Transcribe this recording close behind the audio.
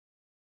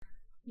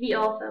The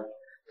author,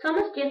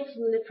 Thomas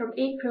Jefferson, lived from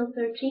April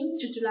 13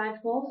 to July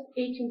 4,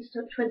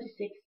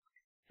 1826.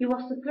 He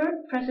was the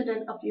third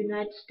President of the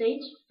United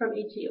States from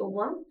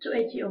 1801 to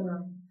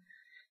 1809.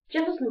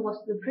 Jefferson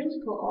was the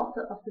principal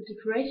author of the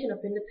Declaration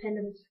of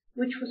Independence,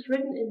 which was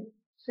written in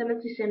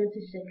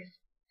 1776.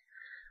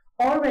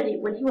 Already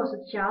when he was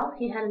a child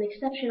he had an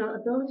exceptional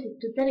ability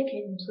to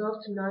dedicate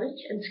himself to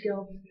knowledge and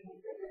skill.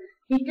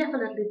 He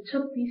definitely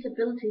took these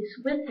abilities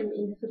with him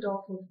in his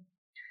adulthood.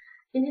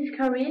 In his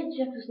career,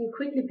 Jefferson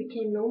quickly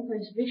became known for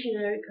his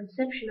visionary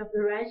conception of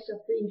the rights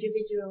of the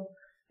individual,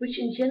 which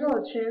in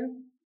general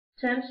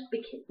terms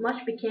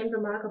much became the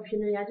mark of the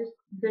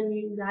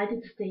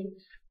United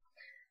States.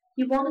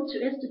 He wanted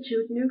to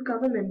institute new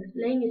government,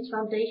 laying its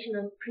foundation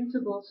on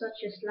principles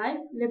such as life,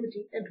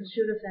 liberty, and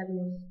pursuit of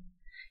happiness.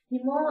 He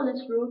more or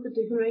less wrote the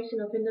Declaration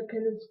of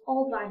Independence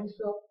all by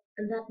himself,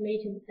 and that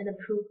made him an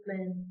approved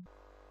man.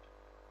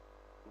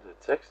 The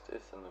text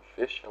is an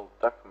official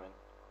document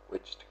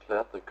which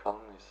declared the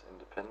colonies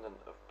independent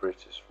of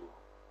British rule.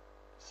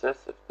 It says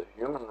if the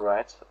human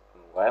rights have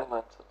been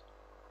violated,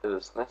 it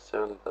is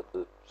necessary that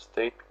the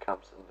state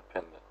becomes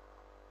independent.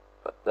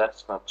 But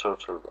that's not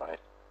total right,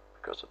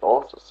 because it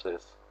also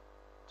says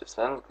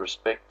descended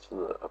respect to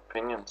the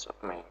opinions of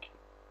mankind,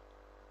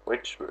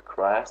 which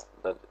requires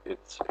that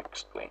it's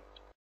explained.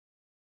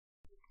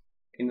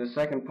 In the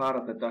second part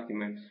of the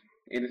document,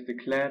 it is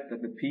declared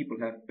that the people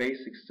have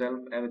basic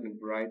self-evident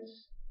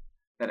rights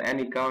that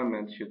any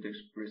government should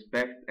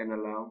respect and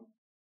allow.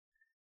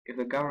 If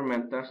the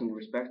government doesn't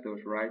respect those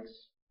rights,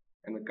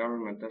 and the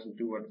government doesn't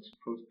do what it's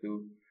supposed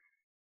to,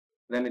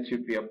 then it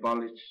should be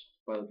abolished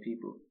by the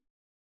people.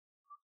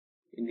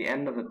 In the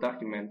end of the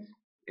document,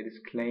 it is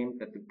claimed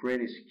that the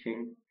British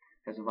king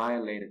has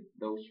violated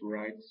those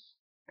rights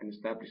and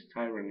established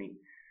tyranny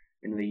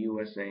in the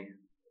USA.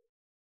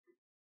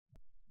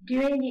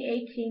 During the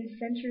 18th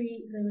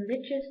century, the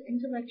religious,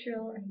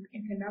 intellectual, and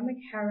economic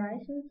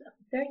horizons of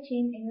the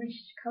 13 English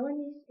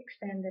colonies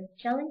expanded,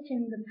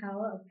 challenging the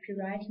power of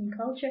Puritan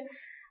culture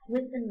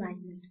with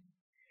enlightenment.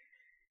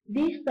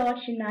 These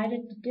thoughts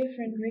united the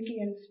different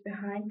regions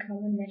behind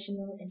common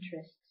national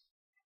interests.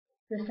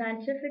 The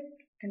scientific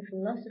and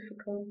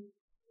philosophical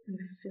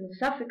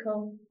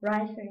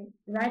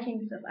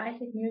writings of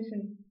Isaac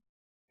Newton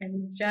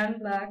and John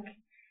Locke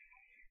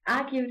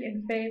argued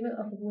in favor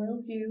of a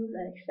worldview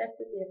that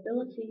accepted the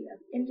ability of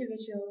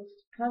individuals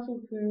to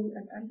puzzle through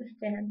and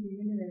understand the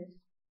universe.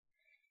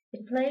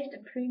 It placed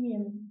a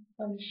premium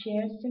on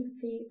shared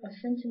sympathy or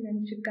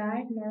sentiment to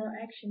guide moral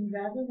action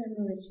rather than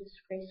religious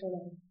grace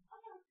alone.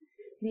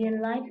 The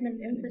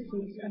Enlightenment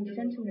emphasis on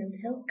sentiment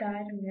helped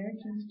guide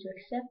Americans to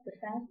accept the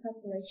fast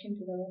population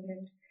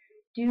development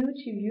due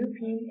to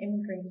European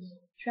immigrants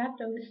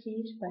trapped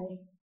overseas by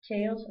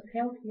tales of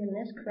healthier,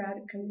 less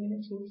crowded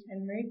communities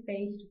and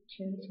merit-based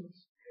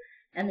opportunities,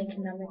 and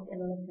economic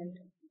development,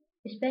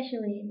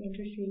 especially in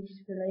industries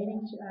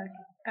relating to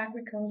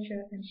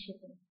agriculture and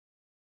shipping.